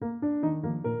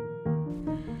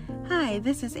Hi,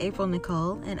 this is April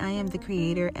Nicole, and I am the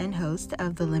creator and host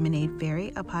of The Lemonade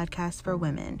Fairy, a podcast for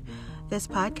women. This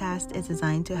podcast is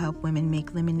designed to help women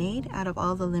make lemonade out of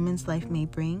all the lemons life may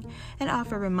bring and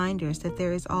offer reminders that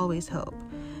there is always hope.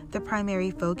 The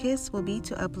primary focus will be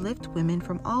to uplift women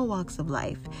from all walks of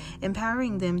life,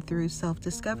 empowering them through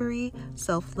self-discovery,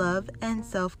 self-love, and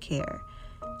self-care.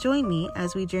 Join me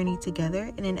as we journey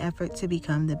together in an effort to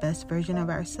become the best version of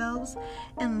ourselves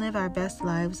and live our best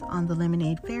lives on The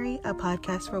Lemonade Fairy, a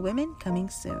podcast for women, coming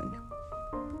soon.